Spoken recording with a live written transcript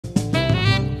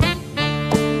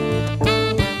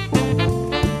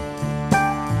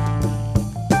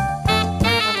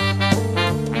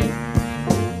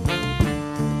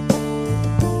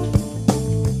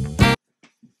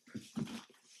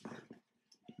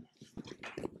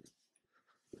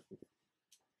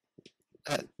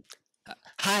Uh,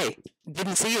 Hi,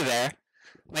 didn't see you there.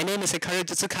 My name is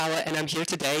Hikaru, and I'm here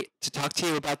today to talk to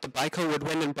you about the Baiko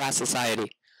Woodwind and Brass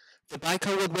Society. The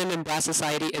Baiko Woodwind and Brass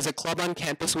Society is a club on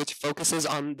campus which focuses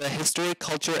on the history,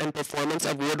 culture, and performance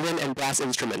of woodwind and brass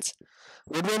instruments.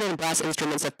 Woodwind and brass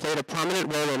instruments have played a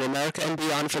prominent role in America and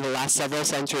beyond for the last several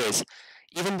centuries.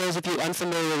 Even those of you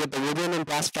unfamiliar with the woodwind and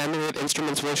brass family of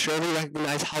instruments will surely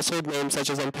recognize household names such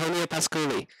as Antonio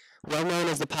Pasculi, well known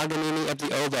as the Paganini of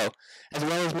the oboe, as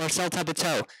well as Marcel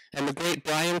Tapitot and the great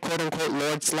Brian quote-unquote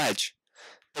Lord Sledge.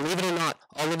 Believe it or not,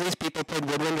 all of these people played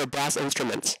woodwind or brass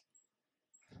instruments.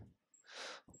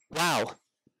 Wow.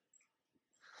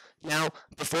 Now,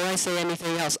 before I say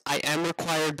anything else, I am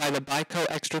required by the Baiko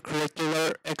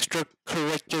extracurricular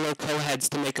co-heads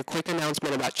to make a quick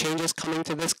announcement about changes coming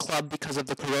to this club because of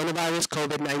the coronavirus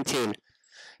COVID-19.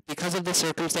 Because of the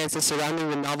circumstances surrounding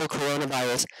the novel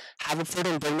coronavirus, Haverford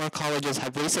and Bryn Mawr colleges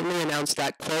have recently announced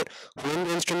that, quote, wind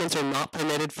instruments are not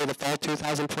permitted for the fall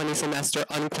 2020 semester,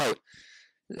 unquote.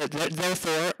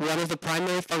 Therefore, one of the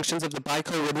primary functions of the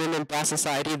Baiko Woodwind and Brass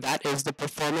Society, that is, the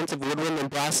performance of woodwind and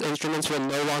brass instruments, will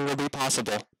no longer be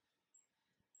possible.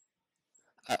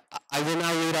 I will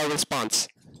now read our response.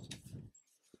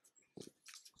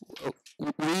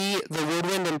 We, the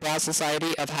Woodwind and Brass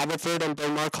Society of Haverford and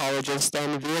Bryn Mawr colleges,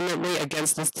 stand vehemently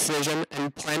against this decision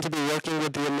and plan to be working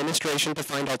with the administration to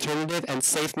find alternative and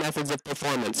safe methods of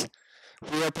performance.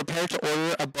 We are prepared to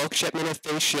order a bulk shipment of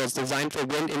face shields designed for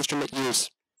wind instrument use.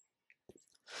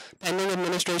 Pending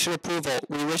administration approval,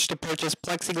 we wish to purchase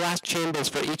plexiglass chambers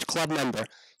for each club member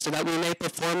so that we may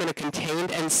perform in a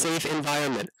contained and safe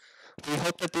environment. We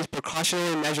hope that these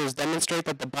precautionary measures demonstrate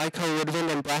that the Baiko Woodwind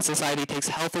and Brass Society takes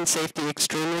health and safety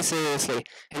extremely seriously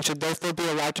and should therefore be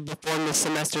allowed to perform this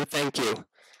semester. Thank you.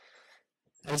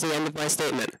 That is the end of my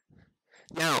statement.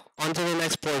 Now, on to the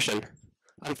next portion.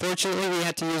 Unfortunately, we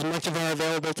had to use much of our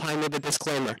available time with the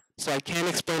disclaimer, so I can't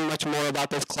explain much more about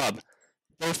this club.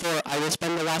 Therefore, I will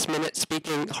spend the last minute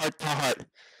speaking heart to heart.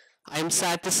 I am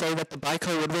sad to say that the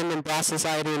Baiko Woodwind and Brass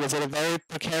Society is in a very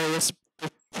precarious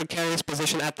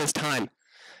position at this time.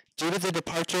 Due to the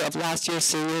departure of last year's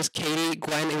seniors Katie,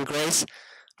 Gwen, and Grace,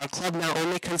 our club now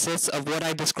only consists of what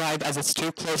I describe as its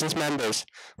two closest members,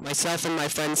 myself and my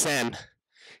friend Sam.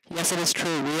 Yes, it is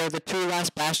true, we are the two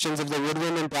last bastions of the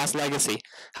Woodwind and Brass legacy.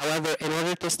 However, in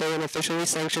order to stay an officially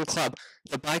sanctioned club,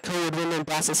 the Baiko Woodwind and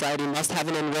Brass Society must have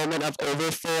an enrollment of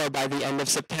over 4 by the end of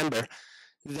September.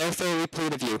 Therefore, we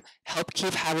plead of you, help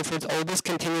keep Haverford's oldest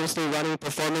continuously running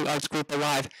performing arts group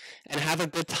alive, and have a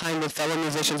good time with fellow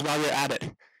musicians while you're at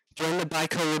it. Join the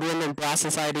Baiko Woodwind and Brass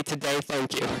Society today.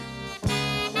 Thank you.